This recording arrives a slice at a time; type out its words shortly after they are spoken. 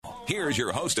Here's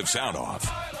your host of Sound Off,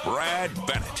 Brad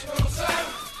Bennett.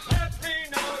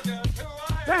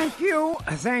 Thank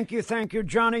you,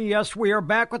 Johnny. Yes, we are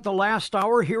back with the last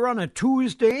hour here on a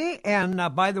Tuesday. And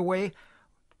by the way,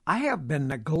 I have been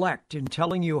neglecting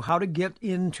telling you how to get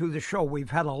into the show.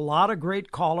 We've had a lot of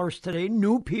great callers today,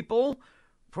 new people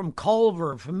from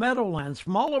Culver, from Meadowlands,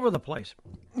 from all over the place,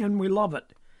 and we love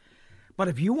it. But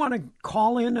if you want to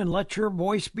call in and let your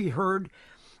voice be heard,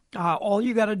 all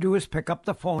you got to do is pick up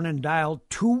the phone and dial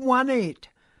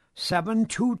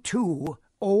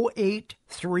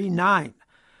 218-722-0839.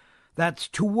 That's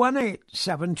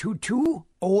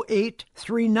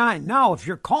 218-722-0839. Now, if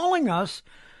you're calling us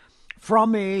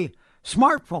from a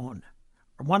smartphone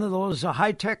or one of those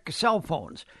high-tech cell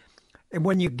phones, and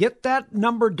when you get that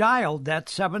number dialed, that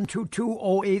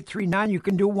 722-0839, you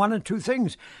can do one of two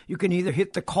things. You can either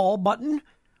hit the call button,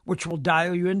 which will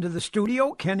dial you into the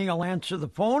studio. Kenny will answer the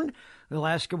phone. He'll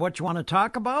ask you what you want to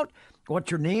talk about, what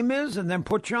your name is, and then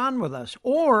put you on with us.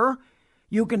 Or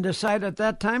you can decide at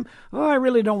that time, I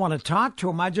really don't want to talk to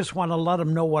him. I just want to let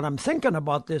him know what I'm thinking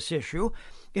about this issue.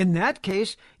 In that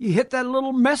case, you hit that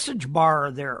little message bar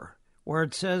there where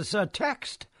it says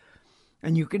text.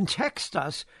 And you can text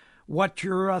us what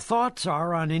your thoughts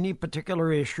are on any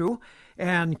particular issue.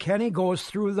 And Kenny goes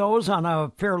through those on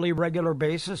a fairly regular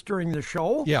basis during the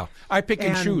show. Yeah, I pick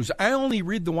and choose. I only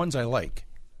read the ones I like.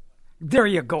 There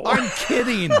you go. I'm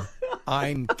kidding.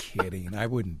 I'm kidding. I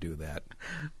wouldn't do that.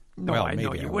 No, well, I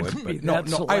know maybe you I wouldn't would, be but that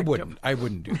no, selective. I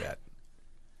wouldn't do that.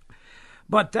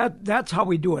 But that's how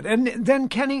we do it. And then,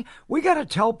 Kenny, we got to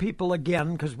tell people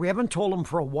again, because we haven't told them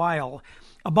for a while,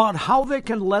 about how they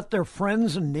can let their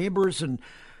friends and neighbors and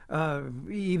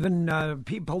even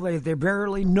people they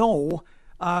barely know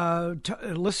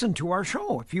to listen to our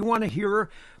show. If you want to hear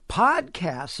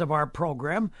podcasts of our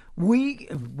program,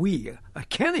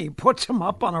 Kenny puts them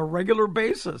up on a regular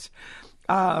basis.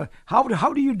 How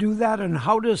do you do that, and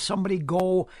how does somebody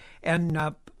go and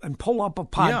pull up a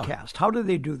podcast? Yeah. How do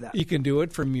they do that? You can do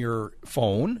it from your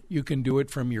phone. You can do it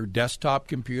from your desktop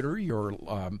computer, your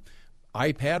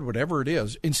iPad, whatever it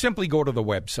is, and simply go to the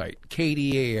website,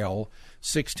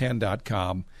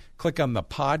 KDAL610.com, click on the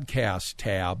podcast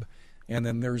tab, and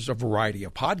then there's a variety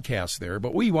of podcasts there,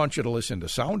 but we want you to listen to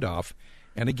Sound Off.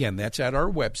 And again, that's at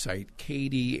our website,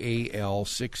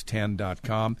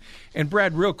 KDAL610.com. And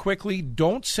Brad, real quickly,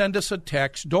 don't send us a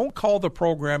text. Don't call the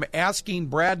program asking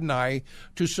Brad and I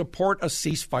to support a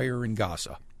ceasefire in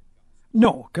Gaza.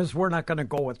 No, because we're not going to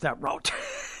go with that route.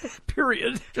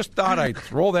 Period. Just thought I'd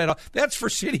throw that out. That's for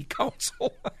city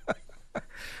council.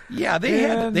 Yeah, they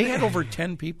had over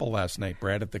 10 people last night,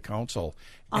 Brad, at the council,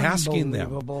 asking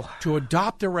them to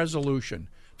adopt a resolution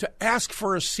to ask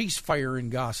for a ceasefire in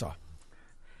Gaza.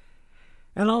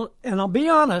 And I'll be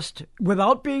honest,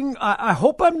 without being, I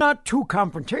hope I'm not too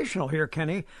confrontational here,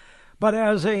 Kenny, but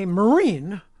as a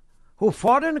Marine who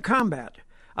fought in combat,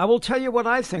 I will tell you what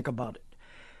I think about it.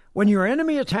 When your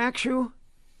enemy attacks you,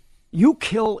 you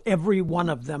kill every one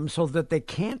of them so that they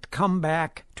can't come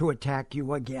back to attack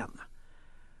you again.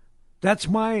 That's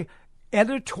my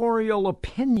editorial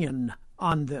opinion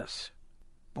on this.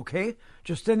 Okay?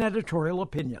 Just an editorial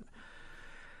opinion.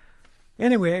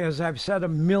 Anyway, as I've said a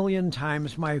million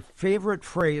times, my favorite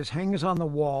phrase hangs on the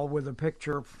wall with a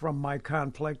picture from my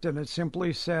conflict, and it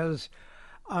simply says,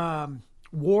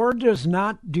 war does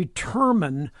not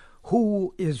determine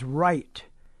who is right.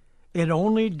 It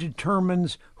only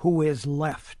determines who is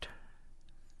left.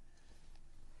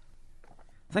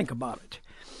 Think about it.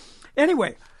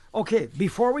 Anyway, okay,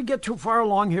 before we get too far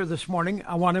along here this morning,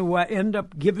 I want to end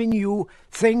up giving you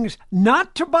things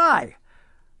not to buy.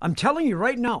 I'm telling you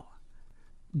right now,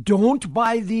 don't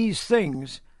buy these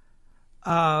things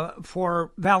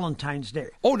for Valentine's Day.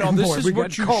 Oh, no, this is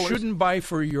what you shouldn't buy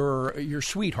for your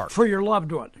sweetheart. For your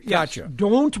loved one. Gotcha. Yes,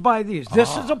 don't buy these.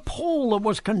 This is a poll that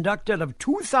was conducted of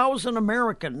 2,000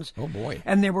 Americans. Oh, boy.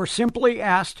 And they were simply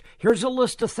asked, here's a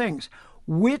list of things.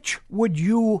 Which would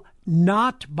you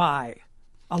not buy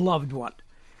a loved one?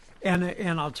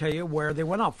 And I'll tell you where they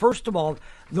went out. First of all,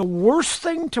 the worst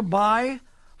thing to buy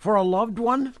for a loved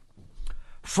one,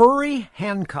 furry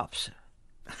handcuffs.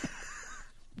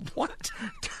 What?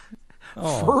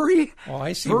 Furry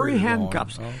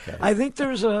handcuffs. Okay. I think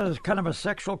there's a kind of a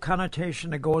sexual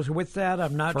connotation that goes with that.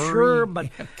 I'm not furry sure, but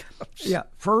handcuffs. Yeah,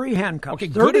 furry handcuffs. Okay,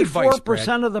 good advice,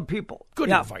 34% of the people.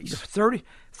 Good advice.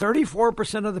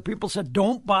 34% of the people said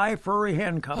don't buy furry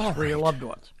handcuffs for your loved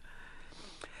ones.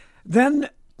 Then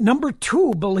number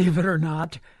 2, believe it or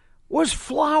not, was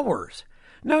flowers.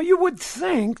 Now you would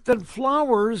think that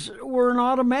flowers were an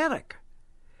automatic.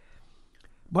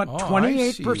 But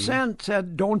 28%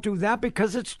 said don't do that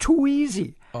because it's too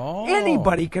easy. Oh.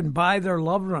 Anybody can buy their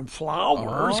loved one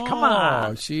flowers. Oh, Come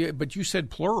on. See, but you said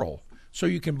plural, so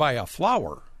you can buy a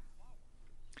flower.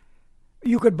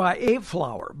 You could buy a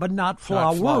flower, but not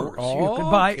flowers. Oh, you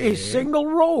could buy okay. a single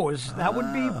rose. That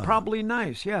would be probably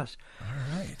nice, yes. All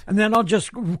right. And then I'll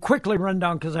just quickly run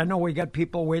down because I know we got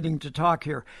people waiting to talk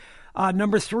here.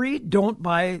 Number 3, don't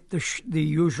buy the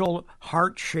usual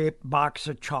heart-shaped box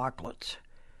of chocolates.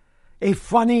 A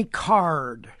funny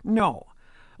card. No.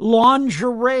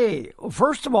 Lingerie.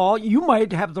 First of all, you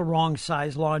might have the wrong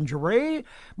size lingerie,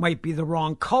 might be the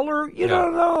wrong color. You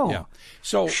don't know. Yeah.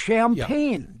 So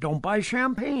champagne. Yeah. Don't buy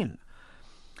champagne.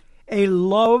 A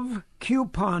love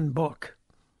coupon book.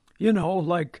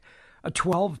 Like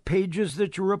 12 pages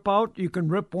that you rip out. You can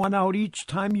rip one out each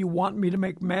time you want me to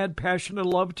make mad, passionate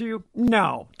love to you.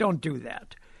 No, don't do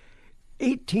that.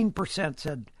 18%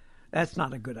 said that's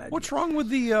not a good idea. What's wrong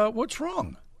with what's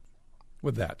wrong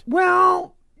with that?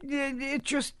 Well, it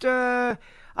just, I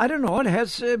don't know. It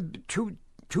has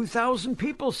 2,000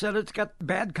 people said it's got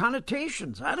bad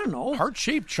connotations. I don't know.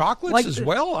 Heart-shaped chocolates as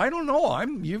well? I don't know.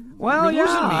 You're losing me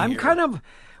I'm here. kind of,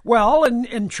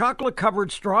 and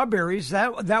chocolate-covered strawberries,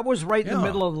 that was right in the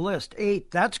middle of the list.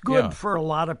 8. That's good for a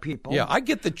lot of people. Yeah, I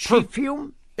get the cheap.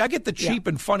 Perfume? I get the cheap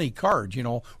and funny card.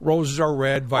 Roses are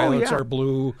red, violets are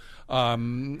blue.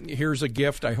 Here's a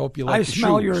gift. I hope you like I the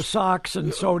smell shoes. your socks,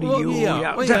 and so do you.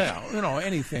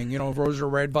 Anything. Roses are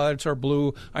red, violets are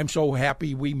blue. I'm so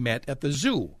happy we met at the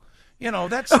zoo.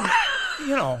 That's,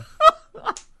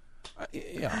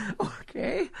 yeah.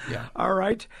 Okay. Yeah. All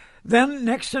right. Then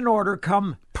next in order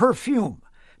come perfume.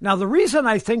 Now, the reason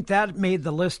I think that made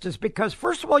the list is because,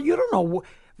 first of all, you don't know.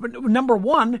 Number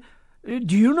one,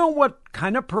 do you know what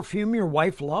kind of perfume your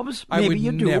wife loves? Maybe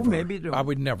you do. Maybe you do. I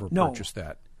would never purchase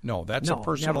that. No, that's a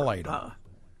personal item.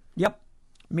 Yep.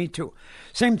 Me too.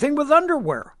 Same thing with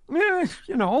underwear.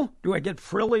 Do I get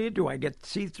frilly? Do I get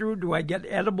see-through? Do I get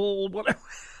edible? Whatever.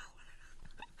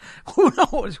 Who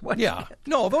knows what? Yeah.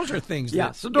 No, those are things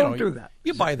that, so don't do that.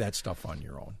 You buy that stuff on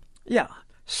your own. Yeah.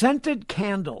 Scented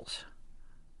candles.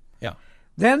 Yeah.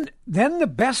 Then the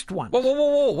best one.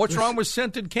 Whoa. What's wrong with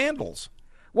scented candles?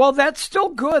 Well, that's still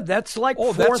good. That's like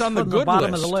fourth that's on the from good the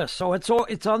bottom list. of the list. So it's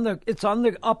on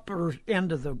the upper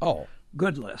end of the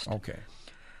good list. Okay.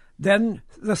 Then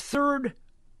the third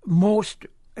most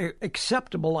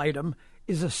acceptable item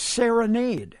is a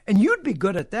serenade. And you'd be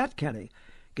good at that, Kenny.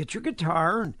 Get your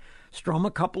guitar and strum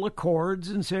a couple of chords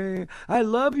and say, I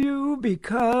love you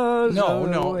because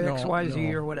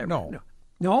XYZ or whatever.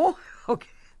 No? Okay.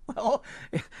 Well,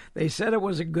 they said it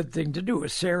was a good thing to do, a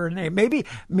serenade.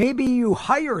 Maybe you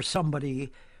hire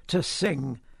somebody to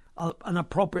sing an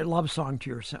appropriate love song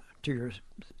to your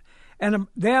and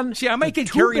then I might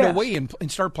get carried away and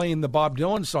start playing the Bob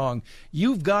Dylan song.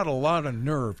 You've got a lot of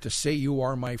nerve to say you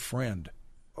are my friend.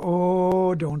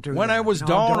 Oh, don't do that. When I was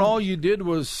down, all you did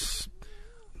was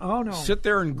sit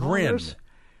there and grin.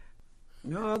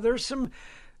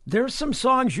 There's some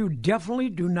songs you definitely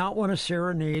do not want to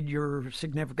serenade your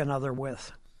significant other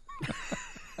with.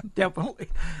 Definitely.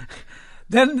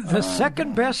 Then the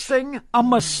second best thing, a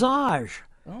massage.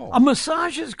 A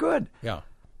massage is good. Yeah.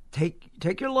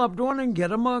 Take your loved one and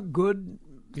get them a good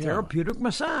therapeutic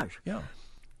massage. Yeah.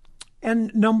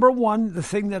 And number one, the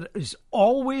thing that is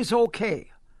always okay,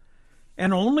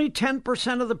 and only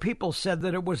 10% of the people said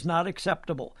that it was not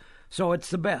acceptable, so it's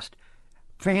the best,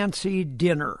 fancy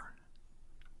dinner.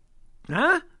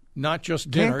 Huh? Not just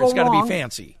dinner. It's got to be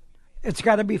fancy. It's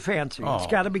got to be fancy. It's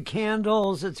got to be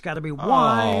candles. It's got to be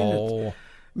wine.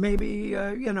 Maybe,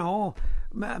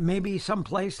 maybe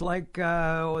someplace like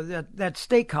that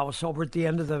steakhouse over at the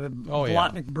end of the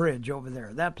Blotnick Bridge over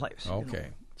there. That place. Okay.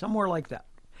 Somewhere like that.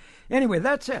 Anyway,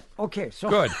 that's it. Okay, so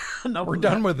good. We're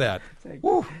done with that.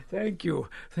 Thank you.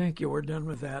 We're done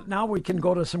with that. Now we can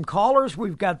go to some callers.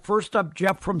 We've got first up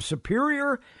Jeff from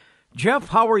Superior. Jeff,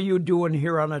 how are you doing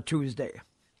here on a Tuesday?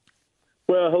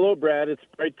 Well, hello, Brad. It's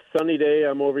a bright, sunny day.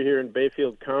 I'm over here in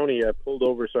Bayfield County. I pulled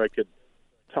over so I could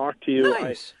talk to you.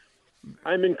 Nice.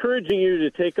 I'm encouraging you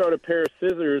to take out a pair of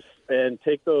scissors and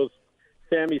take those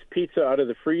Sammy's Pizza out of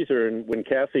the freezer, and when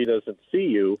Cassie doesn't see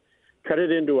you, cut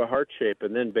it into a heart shape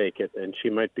and then bake it, and she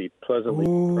might be pleasantly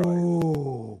surprised.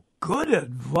 Ooh, good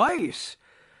advice.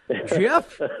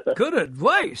 Jeff, good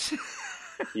advice.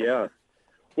 Yeah.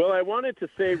 Well, I wanted to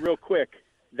say real quick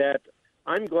that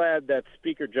I'm glad that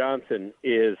Speaker Johnson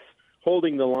is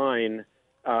holding the line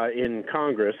in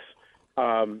Congress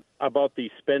about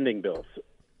these spending bills.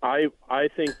 I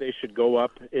think they should go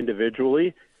up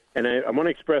individually, and I want to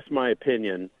express my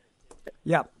opinion.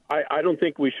 Yeah. I don't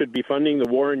think we should be funding the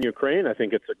war in Ukraine. I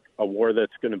think it's a war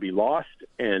that's going to be lost,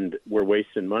 and we're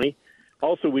wasting money.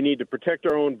 Also, we need to protect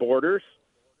our own borders,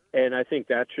 and I think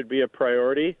that should be a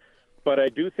priority. But I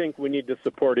do think we need to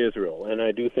support Israel, and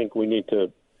I do think we need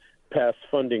to pass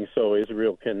funding so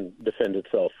Israel can defend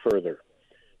itself further.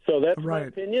 So that's my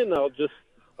opinion. I'll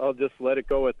just let it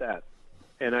go at that.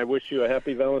 And I wish you a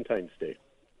happy Valentine's Day.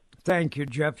 Thank you,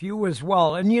 Jeff. You as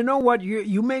well. And you know what?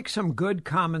 You make some good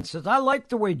comments. I like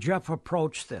the way Jeff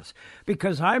approached this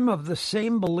because I'm of the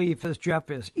same belief as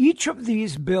Jeff is. Each of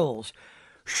these bills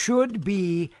should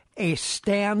be a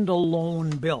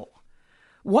standalone bill.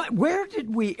 Where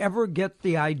did we ever get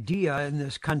the idea in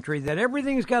this country that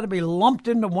everything's got to be lumped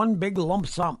into one big lump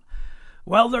sum?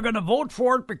 Well, they're going to vote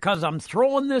for it because I'm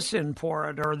throwing this in for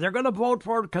it, or they're going to vote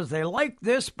for it because they like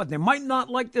this, but they might not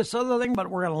like this other thing,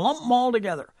 but we're going to lump them all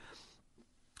together.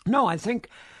 No, I think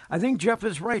Jeff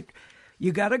is right.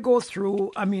 You got to go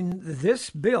through, this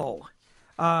bill,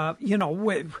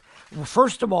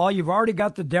 first of all, you've already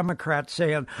got the Democrats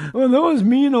saying, well, those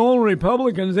mean old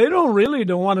Republicans, they don't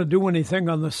want to do anything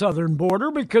on the southern border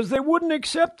because they wouldn't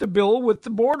accept the bill with the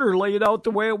border laid out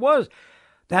the way it was.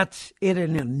 That's it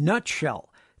in a nutshell.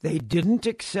 They didn't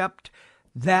accept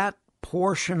that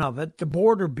portion of it, the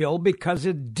border bill, because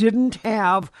it didn't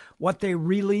have what they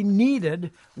really needed,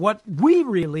 what we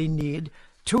really need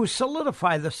to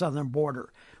solidify the southern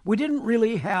border. We didn't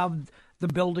really have the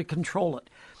bill to control it.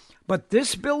 But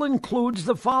this bill includes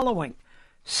the following: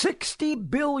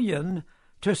 $60 billion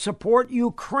to support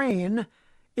Ukraine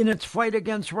in its fight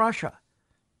against Russia.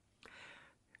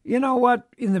 You know what?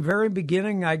 In the very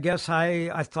beginning, I guess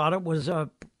I thought it was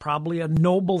probably a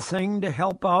noble thing to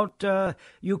help out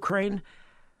Ukraine.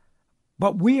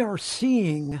 But we are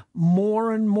seeing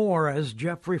more and more, as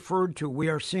Jeff referred to, we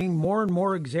are seeing more and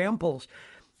more examples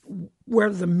where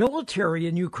the military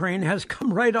in Ukraine has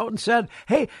come right out and said,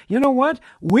 hey, you know what?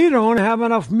 We don't have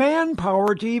enough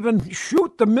manpower to even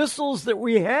shoot the missiles that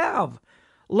we have,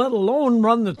 let alone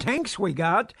run the tanks we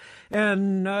got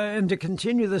and to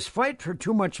continue this fight for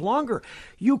too much longer.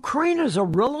 Ukraine is a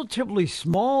relatively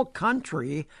small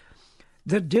country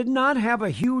that did not have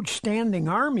a huge standing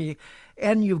army,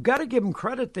 and you've got to give them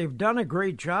credit. They've done a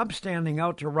great job standing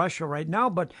out to Russia right now,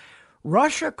 but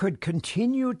Russia could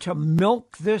continue to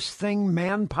milk this thing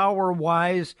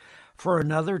manpower-wise for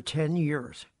another 10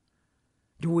 years.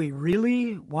 Do we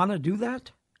really want to do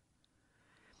that?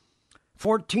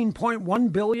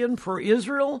 $14.1 billion for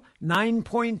Israel,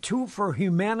 $9.2 for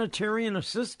humanitarian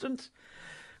assistance.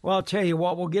 Well, I'll tell you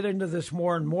what, we'll get into this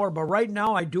more and more, but right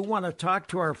now I do want to talk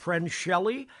to our friend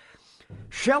Shelley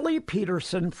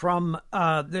Peterson from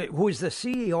who is the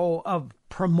CEO of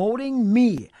Promoting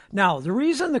Me. Now, the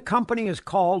reason the company is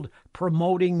called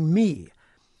Promoting Me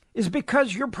is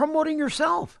because you're promoting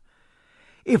yourself.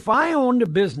 If I owned a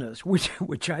business,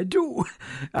 which I do,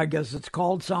 I guess it's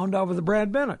called Sound Off with the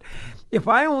Brad Bennett. If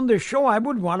I owned this show, I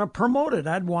would want to promote it.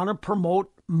 I'd want to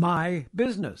promote my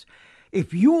business.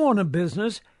 If you own a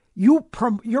business, you're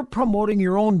promoting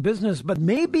your own business, but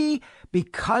maybe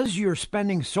because you're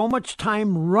spending so much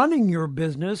time running your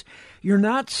business, you're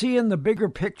not seeing the bigger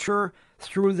picture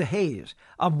through the haze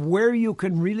of where you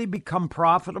can really become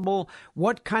profitable,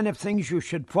 what kind of things you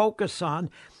should focus on.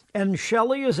 And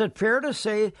Shelley, is it fair to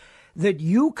say that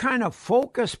you kind of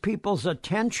focus people's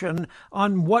attention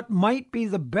on what might be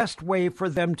the best way for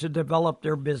them to develop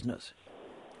their business?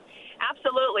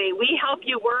 Absolutely. We help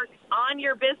you work on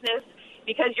your business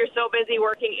because you're so busy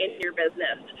working in your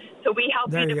business. So we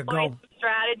help you define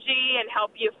strategy and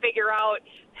help you figure out,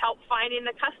 help finding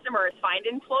the customers, find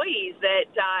employees that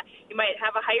you might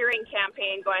have a hiring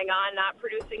campaign going on, not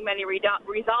producing many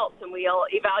results, and we'll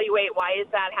evaluate why is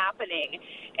that happening.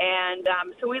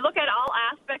 And so we look at all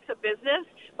aspects of business,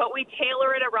 but we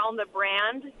tailor it around the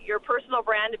brand, your personal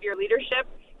brand of your leadership,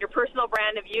 your personal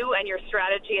brand of you, and your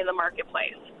strategy in the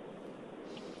marketplace.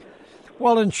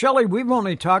 Well, and Shelley, we've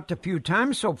only talked a few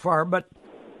times so far, but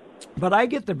I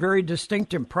get the very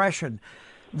distinct impression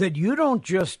that you don't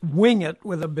just wing it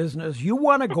with a business. You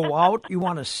want to go out, you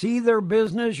want to see their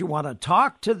business, you want to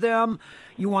talk to them,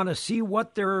 you want to see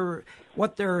what their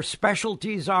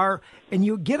specialties are, and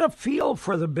you get a feel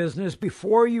for the business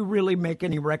before you really make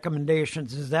any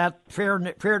recommendations. Is that fair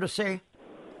to say?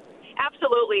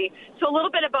 Absolutely. So a little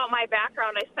bit about my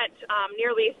background. I spent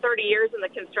nearly 30 years in the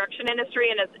construction industry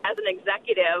and as an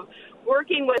executive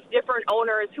working with different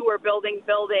owners who were building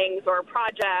buildings or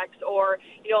projects or,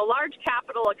 large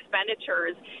capital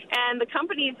expenditures. And the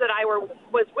companies that I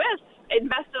was with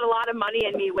invested a lot of money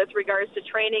in me with regards to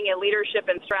training and leadership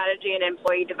and strategy and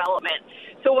employee development.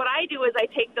 So what I do is I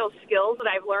take those skills that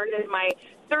I've learned in my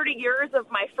 30 years of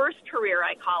my first career,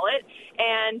 I call it,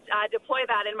 and deploy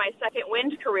that in my second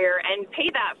wind career and pay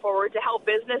that forward to help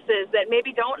businesses that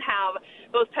maybe don't have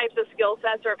those types of skill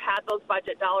sets or have had those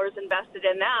budget dollars invested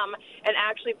in them, and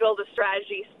actually build a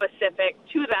strategy specific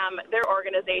to them, their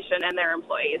organization, and their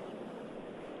employees.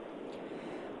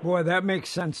 Boy, that makes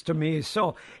sense to me.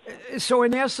 So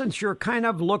in essence, you're kind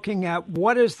of looking at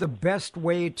what is the best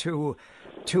way to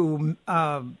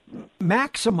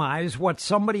maximize what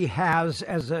somebody has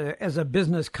as a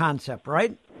business concept,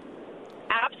 right?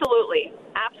 Absolutely.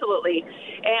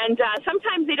 And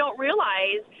sometimes they don't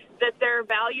realize that their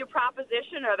value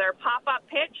proposition or their pop-up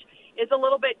pitch is a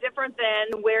little bit different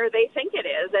than where they think it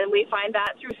is. And we find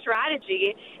that through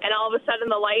strategy, and all of a sudden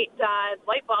the light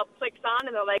bulb clicks on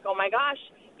and they're like, oh my gosh,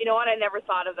 you know what, I never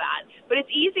thought of that. But it's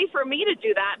easy for me to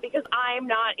do that because I'm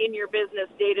not in your business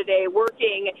day to day,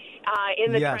 working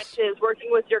in the trenches, working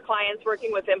with your clients,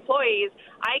 working with employees.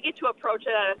 I get to approach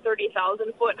it at a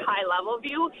 30,000-foot high level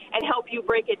view and help you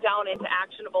break it down into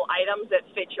actionable items that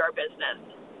fit your business.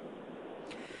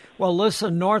 Well,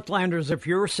 listen, Northlanders, if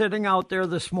you're sitting out there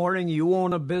this morning, you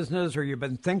own a business, or you've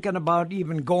been thinking about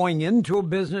even going into a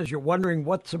business, you're wondering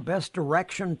what's the best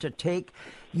direction to take,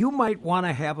 you might want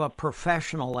to have a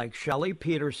professional like Shelley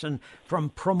Peterson from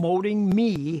Promoting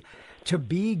Me to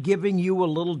be giving you a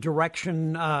little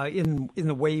direction in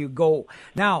the way you go.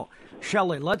 Now,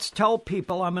 Shelley, let's tell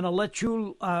people, I'm going to let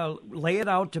you lay it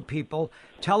out to people.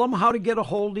 Tell them how to get a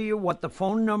hold of you, what the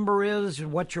phone number is,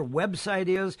 what your website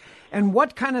is, and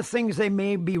what kind of things they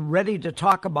may be ready to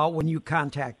talk about when you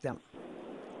contact them.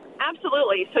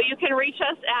 Absolutely. So you can reach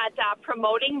us at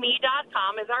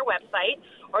promotingme.com is our website,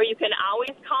 or you can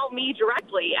always call me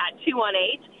directly at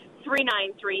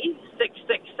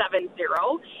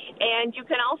 218-393-6670. And you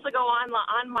can also go on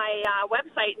my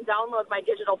website and download my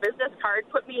digital business card,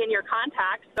 put me in your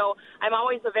contacts, so I'm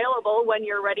always available when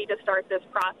you're ready to start this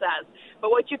process.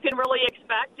 But what you can really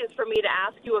expect is for me to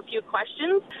ask you a few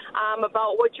questions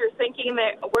about what you're thinking,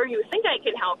 where you think I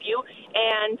can help you,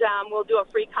 and we'll do a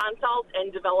free consult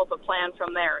and develop a plan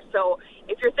from there. So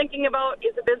if you're thinking about,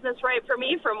 is a business right for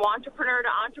me, from entrepreneur to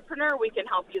entrepreneur, we can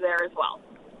help you there as well.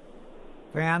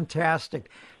 Fantastic.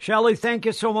 Shelley, thank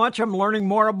you so much. I'm learning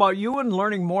more about you and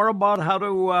learning more about how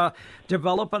to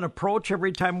develop an approach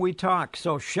every time we talk.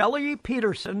 So Shelley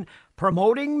Peterson,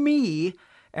 Promoting Me,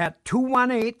 at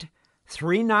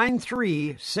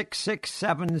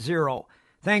 218-393-6670.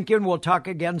 Thank you, and we'll talk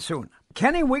again soon.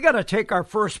 Kenny, we got to take our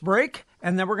first break,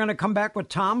 and then we're going to come back with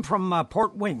Tom from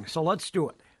Port Wing. So let's do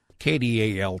it.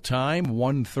 KDAL time,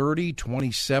 1:30,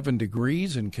 27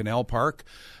 degrees in Canal Park.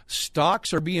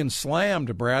 Stocks are being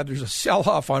slammed, Brad. There's a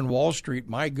sell-off on Wall Street.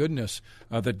 My goodness.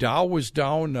 The Dow was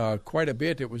down quite a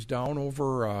bit. It was down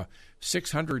over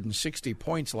 660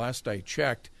 points last I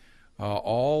checked.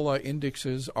 All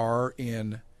indexes are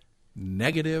in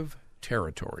negative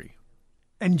territory.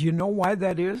 And do you know why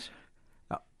that is?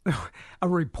 A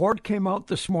report came out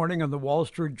this morning on the Wall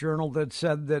Street Journal that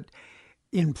said that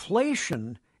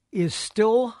inflation is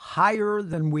still higher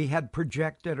than we had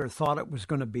projected or thought it was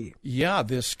going to be. Yeah,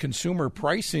 this consumer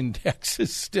price index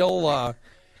is still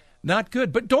not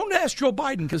good. But don't ask Joe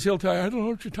Biden, because he'll tell you, I don't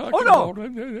know what you're talking about.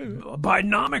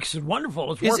 Bidenomics is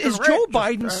wonderful. It's working. Is Joe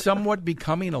Biden somewhat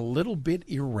becoming a little bit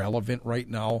irrelevant right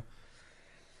now?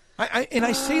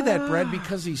 I say that, Brad,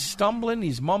 because he's stumbling,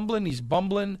 he's mumbling, he's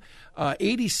bumbling.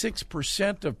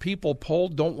 86% of people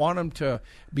polled don't want him to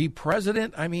be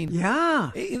president. I mean,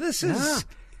 this is...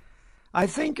 I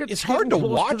think it's hard to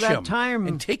watch him time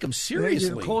and take him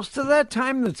seriously. Close to that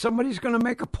time that somebody's going to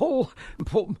make a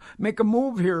make a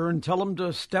move here and tell him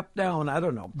to step down. I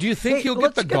don't know. Do you think he'll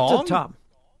get the gong? Tom.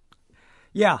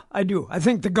 Yeah, I do. I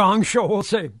think the gong show will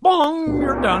say, "Bong,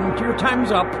 you're done. Your time's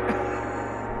up."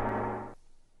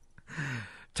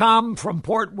 Tom from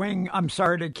Port Wing, I'm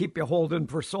sorry to keep you holding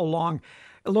for so long.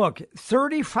 Look,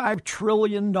 $35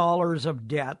 trillion of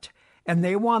debt, and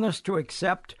they want us to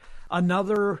accept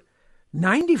another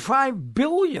 $95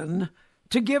 billion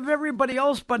to give everybody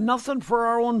else, but nothing for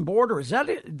our own borders.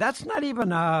 That's not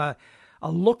even a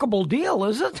lookable deal,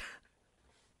 is it?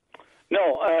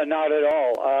 No, not at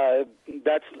all.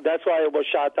 That's why it was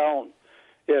shot down,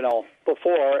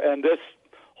 before, and this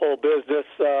whole business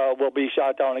will be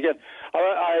shot down again.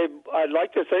 I'd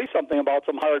like to say something about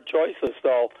some hard choices,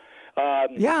 though.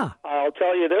 I'll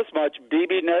tell you this much: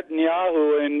 Bibi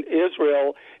Netanyahu in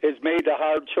Israel has made a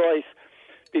hard choice.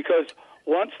 Because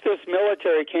once this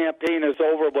military campaign is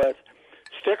over with,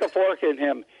 stick a fork in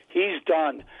him. He's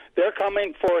done. They're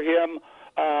coming for him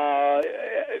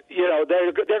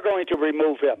they're going to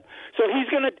remove him. So he's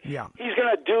going to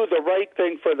do the right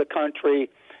thing for the country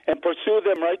and pursue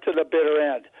them right to the bitter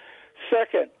end.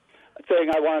 Second thing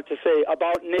I wanted to say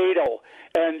about NATO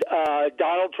and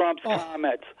Donald Trump's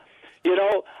comments. You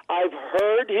know, I've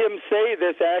heard him say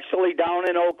this actually down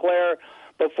in Eau Claire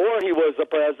before he was the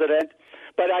president,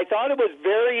 but I thought it was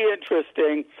very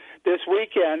interesting this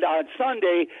weekend. On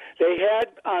Sunday, they had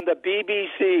on the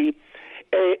BBC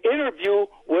an interview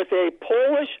with a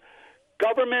Polish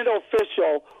government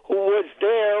official who was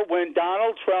there when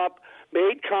Donald Trump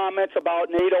made comments about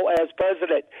NATO as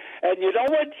president. And you know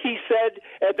what he said?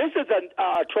 And this is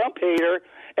a Trump hater,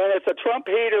 and it's a Trump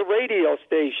hater radio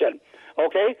station.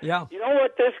 Okay? Yeah. You know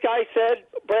what this guy said,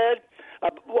 Brad,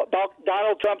 about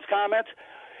Donald Trump's comments?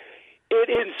 It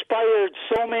inspired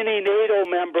so many NATO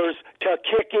members to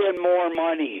kick in more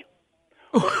money.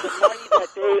 The money that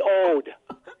they owed.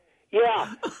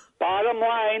 Yeah. Bottom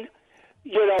line,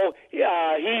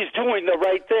 he's doing the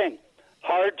right thing.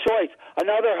 Hard choice.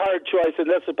 Another hard choice, and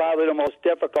this is probably the most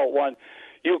difficult one,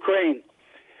 Ukraine.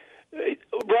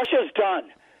 Russia's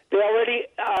done. They already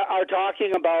are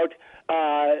talking about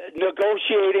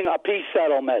negotiating a peace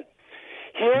settlement.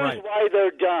 Here's why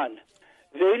they're done.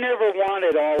 They never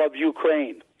wanted all of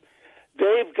Ukraine.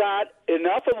 They've got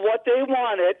enough of what they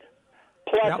wanted,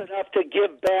 plus enough to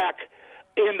give back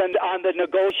on the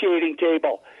negotiating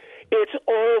table. It's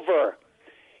over.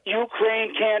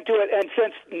 Ukraine can't do it. And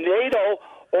since NATO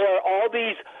or all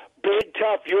these big,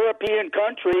 tough European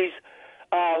countries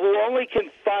who only can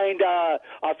find a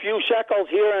few shekels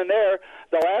here and there,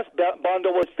 the last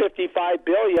bundle was $55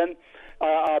 billion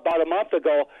about a month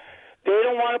ago, they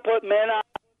don't want to put men on.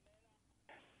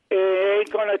 It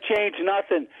ain't going to change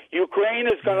nothing. Ukraine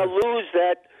is going to lose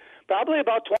that, probably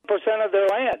about 20% of their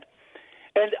land.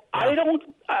 And I don't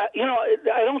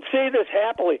say this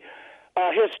happily.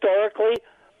 Historically,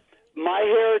 my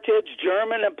heritage,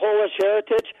 German and Polish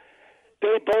heritage,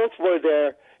 they both were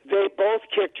there. They both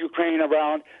kicked Ukraine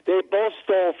around. They both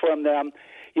stole from them.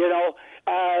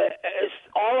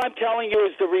 All I'm telling you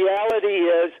is the reality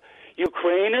is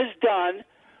Ukraine is done.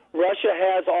 Russia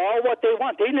has all what they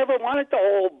want. They never wanted the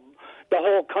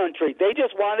whole country. They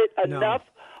just wanted enough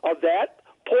of that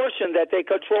portion that they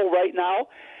control right now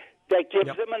that gives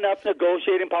them enough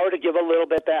negotiating power to give a little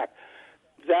bit back.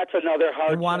 That's another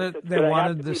hard. They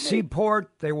wanted the seaport.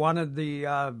 They wanted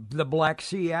the Black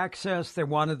Sea access. They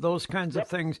wanted those kinds of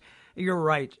things. You're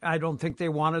right. I don't think they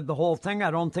wanted the whole thing.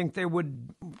 I don't think they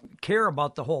would care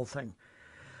about the whole thing.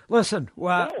 Listen,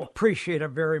 appreciate it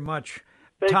very much.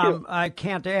 Thank Tom, you. I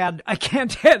can't add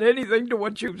anything to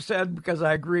what you've said because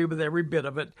I agree with every bit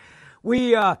of it.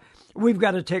 We've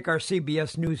got to take our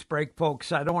CBS News break,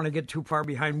 folks. I don't want to get too far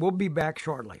behind. We'll be back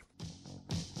shortly.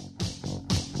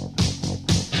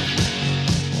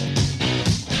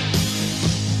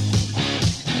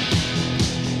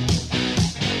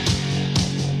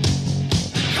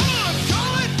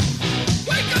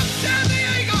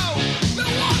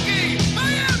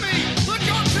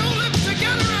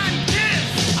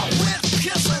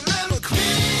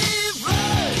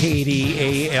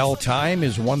 KDAL time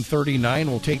is 1:39.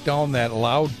 We'll take down that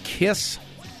loud Kiss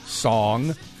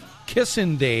song.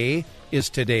 Kissin' Day is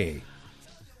today.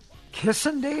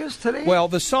 Kissin' Day is today? Well,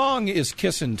 the song is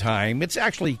Kissin' Time. It's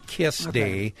actually Kiss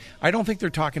Day. I don't think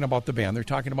they're talking about the band. They're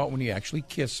talking about when you actually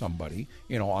kiss somebody,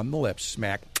 on the lips,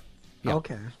 smack. Yeah.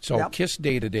 Okay. So Kiss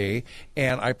Day today,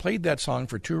 and I played that song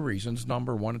for two reasons.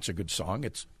 Number one, it's a good song.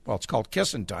 It's called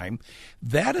Kissin' Time.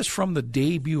 That is from the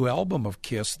debut album of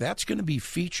Kiss. That's going to be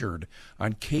featured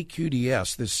on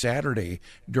KQDS this Saturday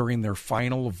during their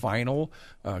final vinyl.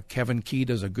 Kevin Key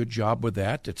does a good job with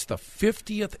that. It's the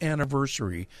 50th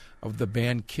anniversary of the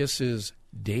band Kiss's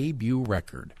debut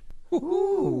record.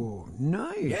 Ooh,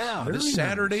 nice. Yeah, this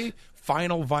Saturday,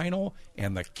 final vinyl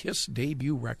and the Kiss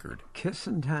debut record.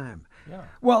 Kissin' Time. Yeah.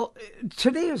 Well,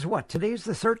 today is what? Today is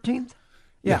the 13th?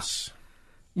 Yes.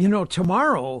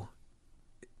 Tomorrow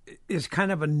is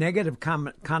kind of a negative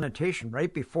connotation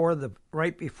right before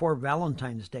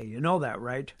Valentine's Day. You know that,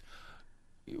 right?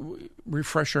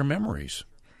 Refresh our memories.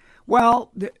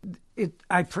 Well,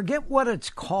 I forget what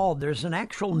it's called. There's an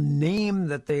actual name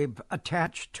that they've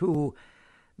attached to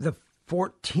the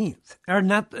 14th. Or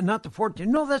not the 14th.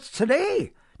 No, that's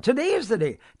today. Today is the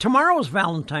day. Tomorrow is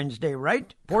Valentine's Day,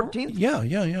 right? 14th?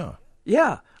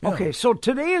 Yeah. Okay, so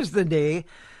today is the day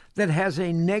that has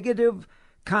a negative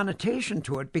connotation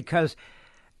to it because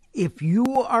if you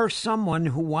are someone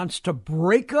who wants to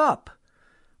break up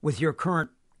with your current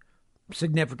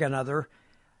significant other,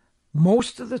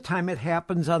 most of the time it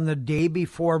happens on the day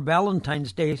before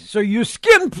Valentine's Day, so you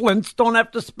skinflints don't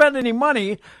have to spend any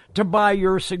money to buy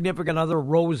your significant other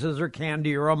roses or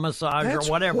candy or a massage That's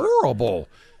or whatever. Horrible.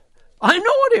 I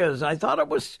know it is. I thought it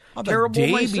was terrible the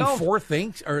day myself. Before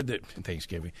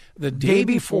Thanksgiving, the day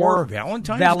before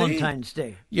Valentine's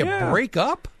Day. You break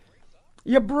up?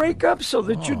 You break up so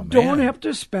that you don't have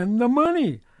to spend the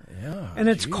money. Yeah, and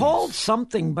it's called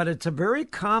something, but it's a very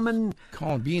common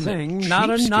thing. Not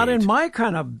in my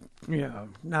kind of,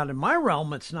 not in my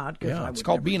realm. It's not. Yeah, it's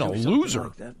called being a loser.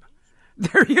 Like that.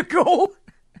 There you go.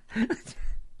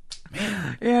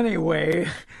 Anyway,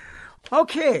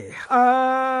 okay.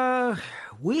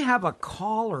 We have a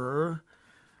caller.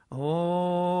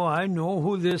 Oh, I know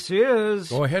who this is.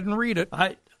 Go ahead and read it.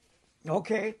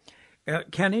 Okay.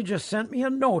 Kenny just sent me a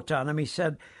note on him. He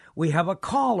said, we have a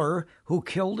caller who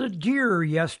killed a deer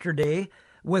yesterday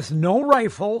with no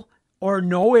rifle or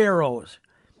no arrows.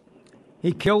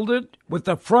 He killed it with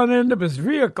the front end of his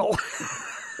vehicle.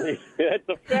 That's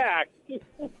a fact.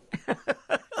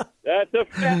 That's a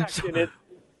fact, and it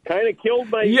kind of killed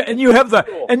my. Yeah, and you have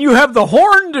the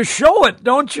horn to show it,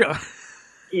 don't you?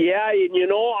 Yeah,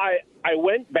 and I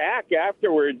went back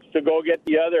afterwards to go get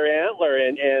the other antler,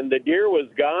 and the deer was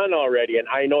gone already, and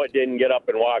I know it didn't get up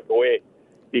and walk away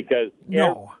because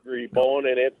every bone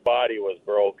in its body was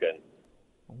broken.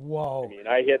 Whoa. I mean,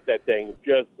 I hit that thing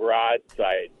just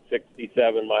broadside,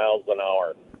 67 miles an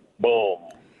hour. Boom.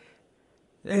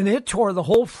 And it tore the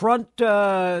whole front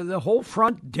end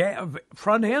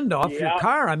off your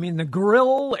car. I mean, the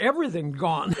grill, everything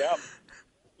gone.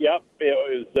 Yep.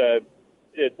 It was.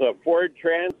 It's a Ford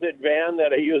Transit van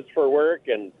that I use for work,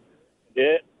 and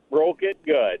it broke it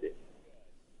good.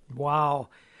 Wow.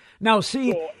 Now,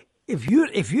 see, if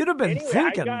you'd have been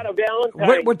thinking, I got a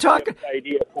Valentine's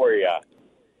idea for you.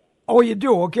 Oh, you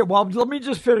do? Okay. Well, let me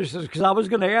just finish this because I was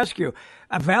going to ask you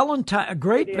a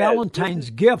great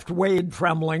Valentine's gift, Wade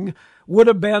Fremling, would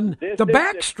have been the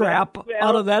backstrap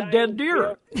out of that dead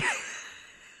deer.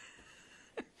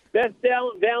 Best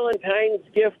Valentine's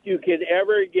gift you could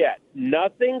ever get.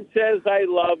 Nothing says I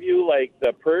love you like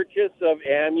the purchase of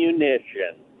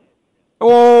ammunition.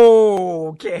 Oh,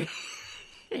 okay.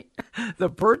 The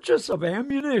purchase of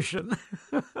ammunition.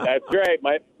 That's right.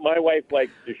 My wife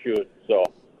likes to shoot, so.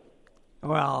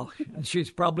 Well, she's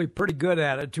probably pretty good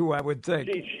at it too, I would think.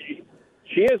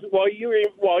 She is. Well, you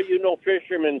know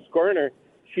Fisherman's Corner.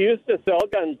 She used to sell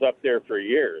guns up there for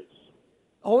years.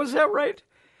 Oh, is that right?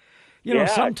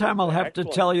 Sometime I'll have to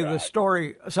tell you the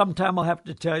story. Sometime I'll have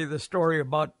to tell you the story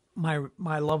about my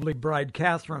lovely bride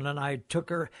Catherine, and I took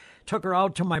her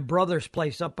out to my brother's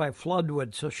place up by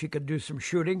Floodwood so she could do some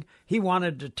shooting. He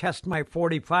wanted to test my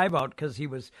 .45 out because he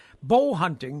was bow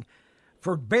hunting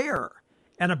for bear,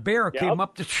 and a bear came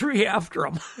up the tree after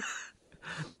him.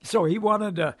 So he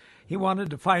wanted to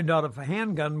find out if a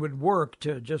handgun would work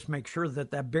to just make sure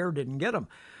that bear didn't get him.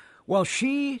 Well,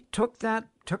 she took my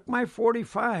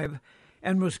 .45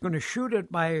 and was going to shoot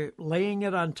it by laying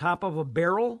it on top of a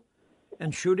barrel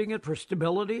and shooting it for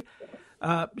stability.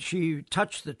 She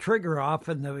touched the trigger off,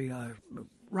 and the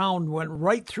round went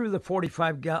right through the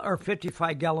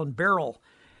 55-gallon barrel,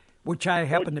 which I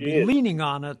happened to be leaning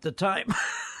on at the time.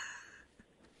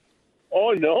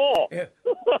 Oh no!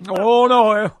 Oh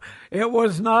no! It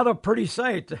was not a pretty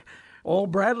sight.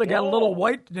 Old Bradley got a little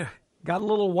white.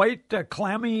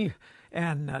 Clammy,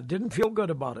 and didn't feel good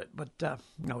about it. But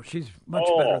no, she's much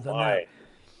better than that.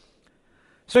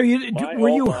 So were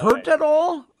you hurt at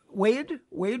all, Wade?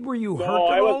 Wade, were you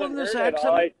hurt at all in this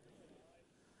accident?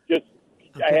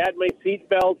 I had my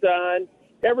seatbelt on.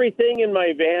 Everything in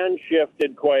my van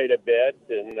shifted quite a bit,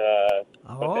 and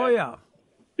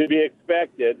to be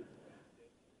expected.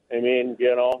 I mean,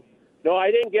 no,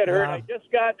 I didn't get hurt. I just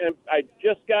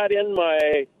got in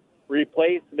my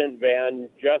replacement van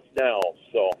just now,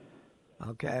 so.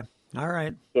 Okay, all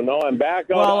right. So now I'm back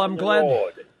on the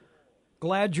road.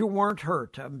 Glad you weren't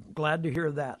hurt. I'm glad to hear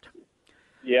that.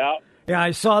 Yeah. Yeah,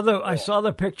 I saw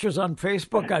the pictures on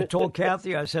Facebook. I told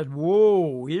Kathy, I said,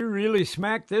 "Whoa, you really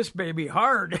smacked this baby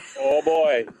hard." Oh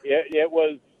boy, it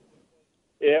was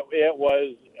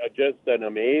just an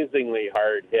amazingly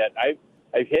hard hit.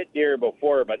 I've hit deer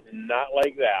before, but not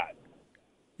like that.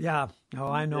 Yeah. Oh,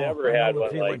 I know. Never had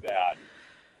one like that.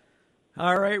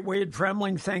 All right, Wade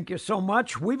Fremling, thank you so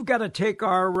much. We've got to take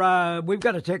our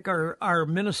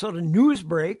Minnesota news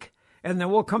break, and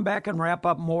then we'll come back and wrap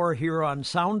up more here on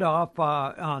Sound Off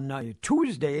on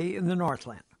Tuesday in the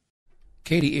Northland.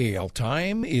 KDAL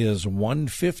time is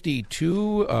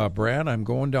 1:52. Brad, I'm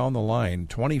going down the line.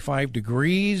 25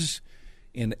 degrees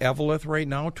in Eveleth right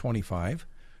now, 25.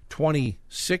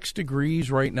 26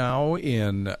 degrees right now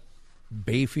in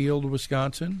Bayfield,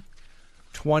 Wisconsin.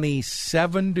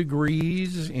 27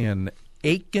 degrees in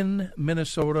Aiken,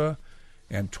 Minnesota.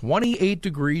 And 28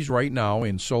 degrees right now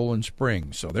in Solon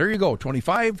Springs. So there you go,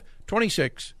 25,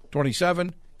 26,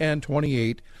 27, and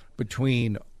 28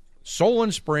 between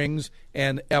Solon Springs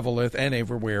and Eveleth and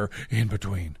everywhere in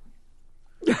between.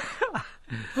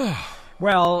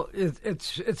 Well,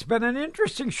 it's been an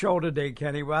interesting show today,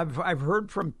 Kenny. I've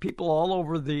heard from people all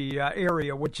over the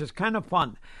area, which is kind of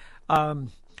fun.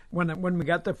 When we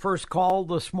got the first call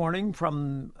this morning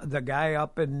from the guy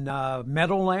up in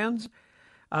Meadowlands,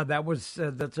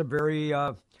 that's a very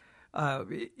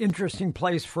interesting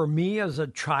place for me as a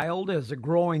child, as a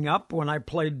growing up. When I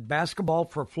played basketball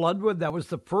for Floodwood, that was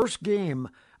the first game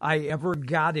I ever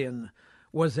got in,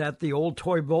 was at the old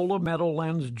Toivola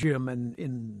Meadowlands gym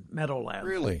in Meadowlands.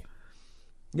 Really?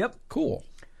 Yep. Cool.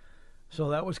 So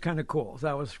that was kind of cool.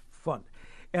 That was fun.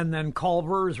 And then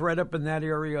Culver is right up in that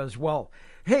area as well.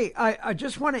 Hey, I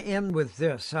just want to end with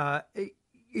this.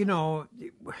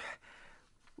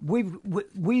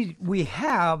 We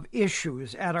have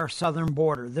issues at our southern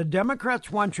border. The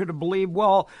Democrats want you to believe,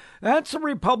 well, that's the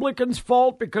Republicans'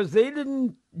 fault because they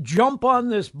didn't jump on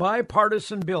this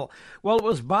bipartisan bill. Well, it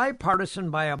was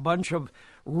bipartisan by a bunch of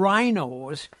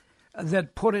rhinos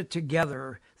that put it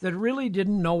together that really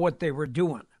didn't know what they were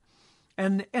doing.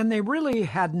 And they really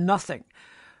had nothing.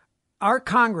 Our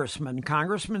Congressman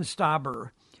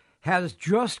Stauber, has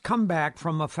just come back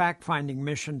from a fact-finding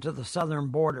mission to the southern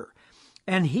border.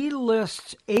 And he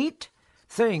lists 8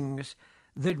 things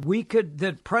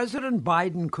that President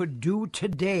Biden could do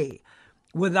today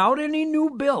without any new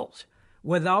bills,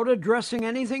 without addressing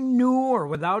anything new or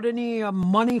without any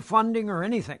money funding or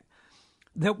anything,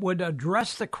 that would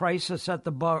address the crisis at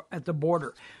the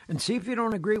border. And see if you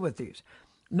don't agree with these.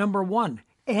 Number 1,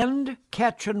 end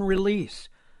catch and release.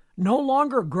 No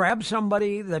longer grab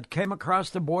somebody that came across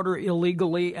the border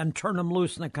illegally and turn them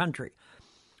loose in the country.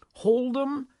 Hold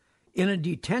them in a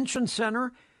detention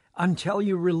center until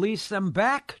you release them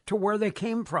back to where they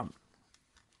came from.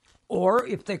 Or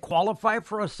if they qualify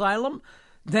for asylum,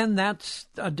 then that's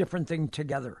a different thing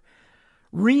together.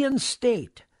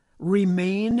 Reinstate.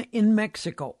 Remain in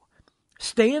Mexico.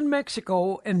 Stay in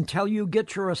Mexico until you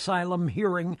get your asylum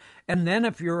hearing, and then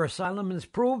if your asylum is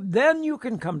proved, then you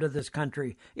can come to this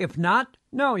country. If not,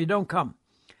 no, you don't come.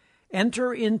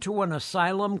 Enter into an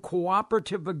asylum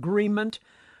cooperative agreement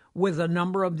with a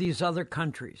number of these other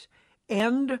countries.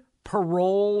 End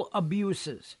parole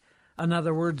abuses. In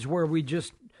other words, where we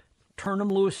just turn them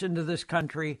loose into this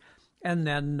country and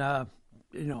then,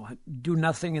 do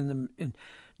nothing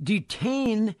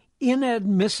detain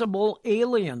inadmissible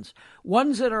aliens,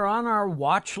 ones that are on our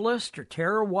watch list or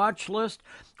terror watch list,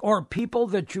 or people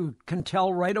that you can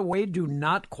tell right away do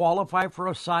not qualify for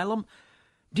asylum.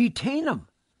 Detain them.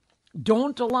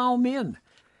 Don't allow them in.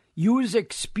 Use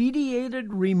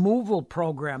expedited removal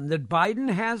program that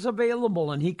Biden has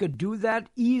available, and he could do that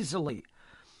easily.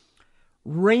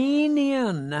 Rein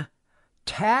in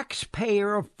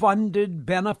taxpayer-funded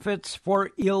benefits for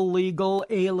illegal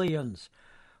aliens.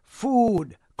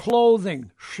 Food,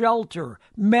 clothing, shelter,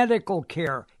 medical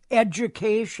care,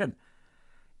 education.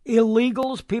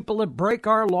 Illegals, people that break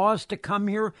our laws to come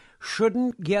here,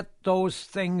 shouldn't get those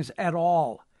things at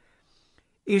all.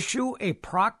 Issue a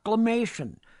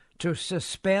proclamation to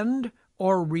suspend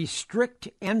or restrict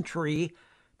entry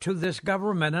to this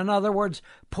government. In other words,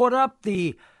 put up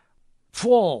the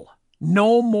full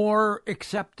 "no more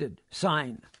accepted"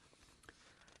 sign.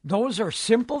 Those are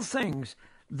simple things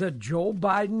that Joe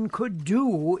Biden could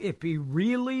do if he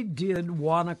really did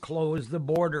want to close the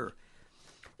border.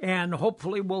 And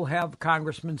hopefully we'll have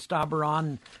Congressman Stauber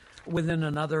on within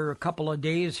another couple of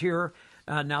days here,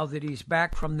 now that he's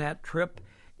back from that trip.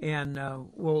 And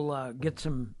we'll get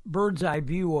some bird's eye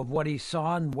view of what he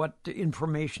saw and what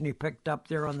information he picked up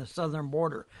there on the southern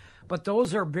border. But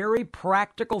those are very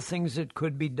practical things that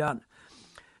could be done.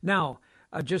 Now,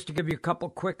 just to give you a couple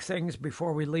quick things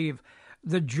before we leave,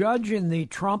 the judge in the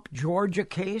Trump Georgia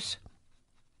case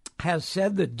has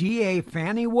said that DA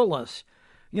Fannie Willis,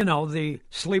 the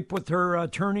sleep with her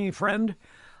attorney friend,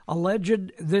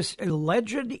 this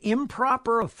alleged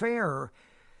improper affair,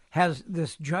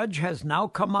 this judge has now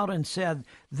come out and said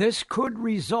this could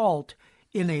result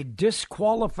in a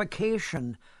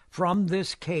disqualification from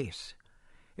this case.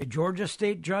 A Georgia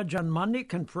state judge on Monday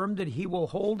confirmed that he will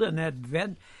hold an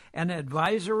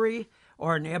advisory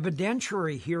or an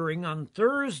evidentiary hearing on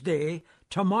Thursday,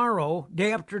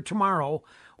 day after tomorrow,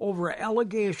 over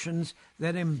allegations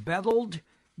that embezzled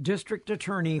District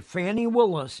Attorney Fannie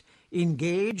Willis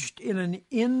engaged in an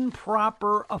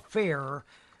improper affair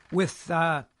with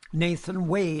Nathan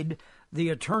Wade, the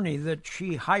attorney that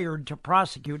she hired to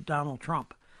prosecute Donald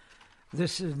Trump.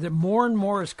 This is more and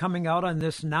more is coming out on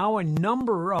this now. A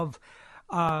number of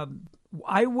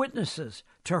eyewitnesses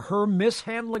to her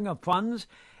mishandling of funds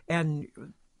and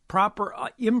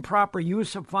improper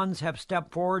use of funds have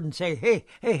stepped forward and say,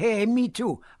 hey, me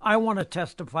too. I want to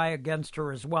testify against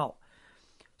her as well.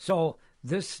 So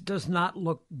this does not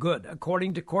look good.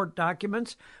 According to court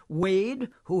documents, Wade,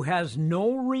 who has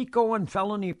no RICO and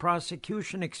felony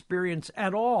prosecution experience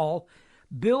at all,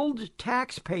 billed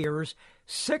taxpayers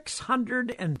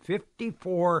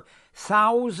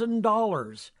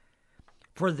 $654,000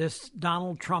 for this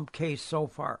Donald Trump case so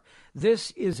far.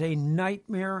 This is a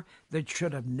nightmare that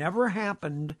should have never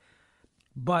happened.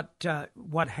 But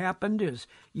what happened is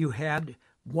you had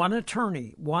one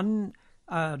attorney,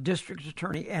 district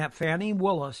attorney, Fannie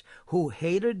Willis, who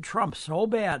hated Trump so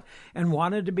bad and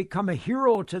wanted to become a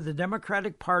hero to the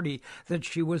Democratic Party that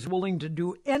she was willing to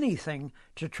do anything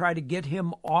to try to get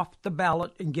him off the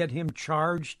ballot and get him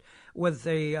charged with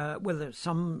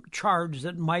some charge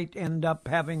that might end up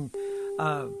having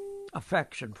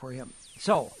affection for him.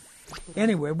 So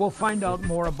anyway, we'll find out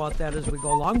more about that as we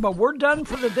go along. But we're done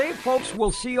for the day, folks.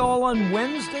 We'll see you all on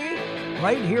Wednesday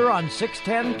right here on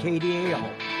 610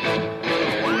 KDAL.